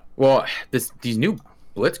 Yeah. Well, these new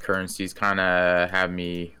Blitz currencies kind of have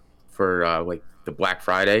me for like the Black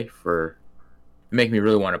Friday make me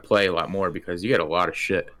really want to play a lot more because you get a lot of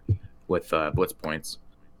shit with Blitz points.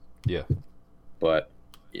 Yeah. But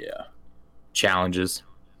yeah, challenges,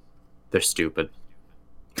 they're stupid.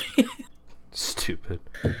 Stupid.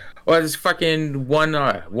 Well, this fucking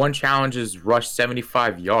one challenge is rush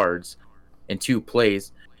 75 yards in 2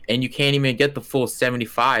 plays, and you can't even get the full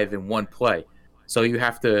 75 in 1 play. So you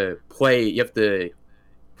have to play. You have to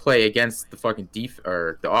play against the fucking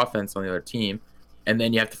or the offense on the other team, and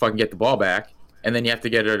then you have to fucking get the ball back, and then you have to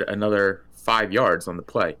get another 5 yards on the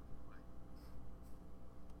play.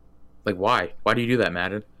 Like, why? Why do you do that,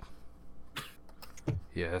 Madden?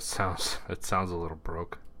 Yeah, it sounds a little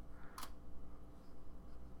broke.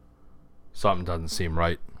 Something doesn't seem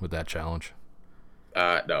right with that challenge.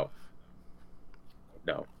 No,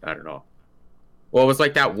 not at all. Well, it was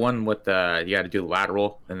like that one with you got to do the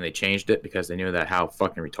lateral, and they changed it because they knew that how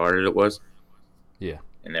fucking retarded it was. Yeah.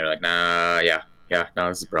 And they were like, nah, no,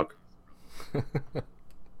 this is broke.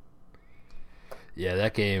 Yeah,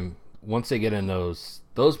 that game. Once they get in those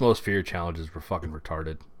Most Feared challenges were fucking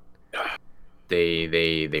retarded.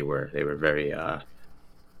 They were very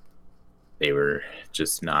they were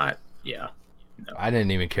just not. Yeah. No. I didn't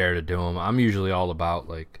even care to do them. I'm usually all about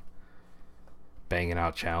like banging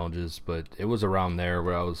out challenges, but it was around there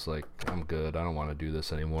where I was like, I'm good. I don't want to do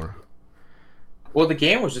this anymore. Well, the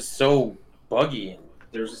game was just so buggy.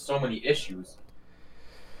 There's just so many issues.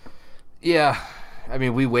 Yeah. I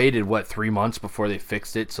mean, we waited, 3 months before they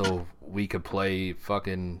fixed it so we could play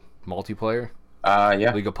fucking multiplayer?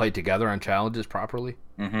 Yeah. We could play together on challenges properly?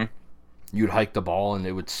 Mm-hmm. You'd hike the ball and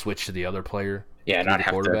it would switch to the other player. Yeah, not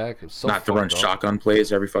have quarterback. It was so not to run shotgun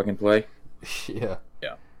plays every fucking play. Yeah.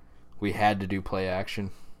 Yeah. We had to do play action.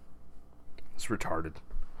 It's retarded.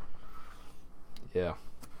 Yeah.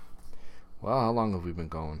 Well, how long have we been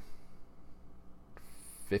going?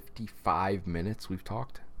 55 minutes we've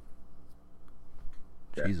talked?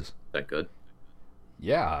 Yeah. Jesus. Is that good?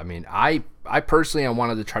 Yeah, I mean, I personally I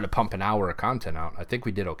wanted to try to pump an hour of content out. I think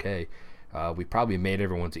we did okay. We probably made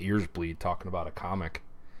everyone's ears bleed talking about a comic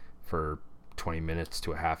for 20 minutes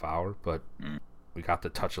to a half hour, but we got to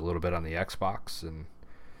touch a little bit on the Xbox, and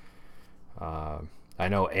I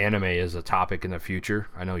know anime is a topic in the future.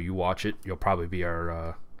 I know you watch it. You'll probably be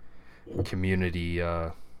our community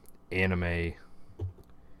anime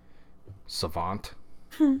savant,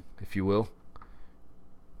 if you will.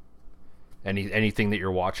 Anything that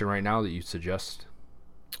you're watching right now that you suggest?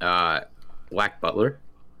 Black Butler.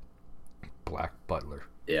 Black Butler.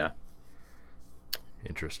 Yeah.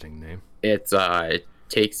 Interesting name. It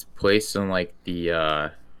takes place in like the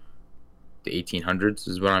 1800s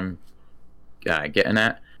is what I'm getting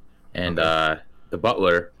at, and okay. The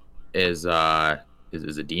butler is a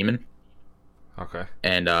demon, Okay.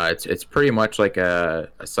 And it's pretty much like a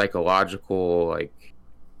psychological like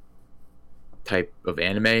type of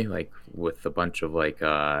anime, like with a bunch of like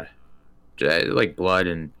blood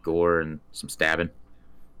and gore and some stabbing.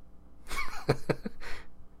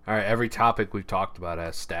 All right, every topic we've talked about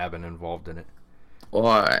has stabbing involved in it. Well,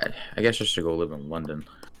 I guess I should go live in London,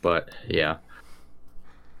 but yeah.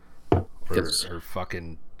 Or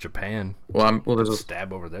fucking Japan. Well, there's a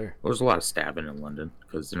stab over there. Well, there's a lot of stabbing in London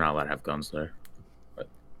because they're not allowed to have guns there. But...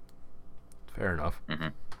 Fair enough. Mm-hmm.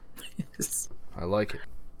 I like it.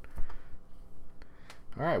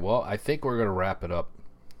 All right, well, I think we're gonna wrap it up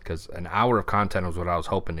because an hour of content was what I was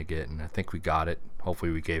hoping to get, and I think we got it.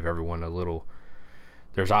 Hopefully, we gave everyone a little.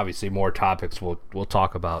 There's obviously more topics we'll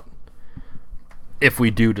talk about if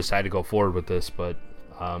we do decide to go forward with this, but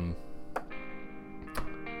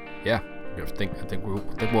yeah, I think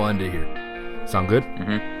we'll end it here. Sound good?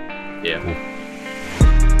 Mm-hmm. Yeah. Cool.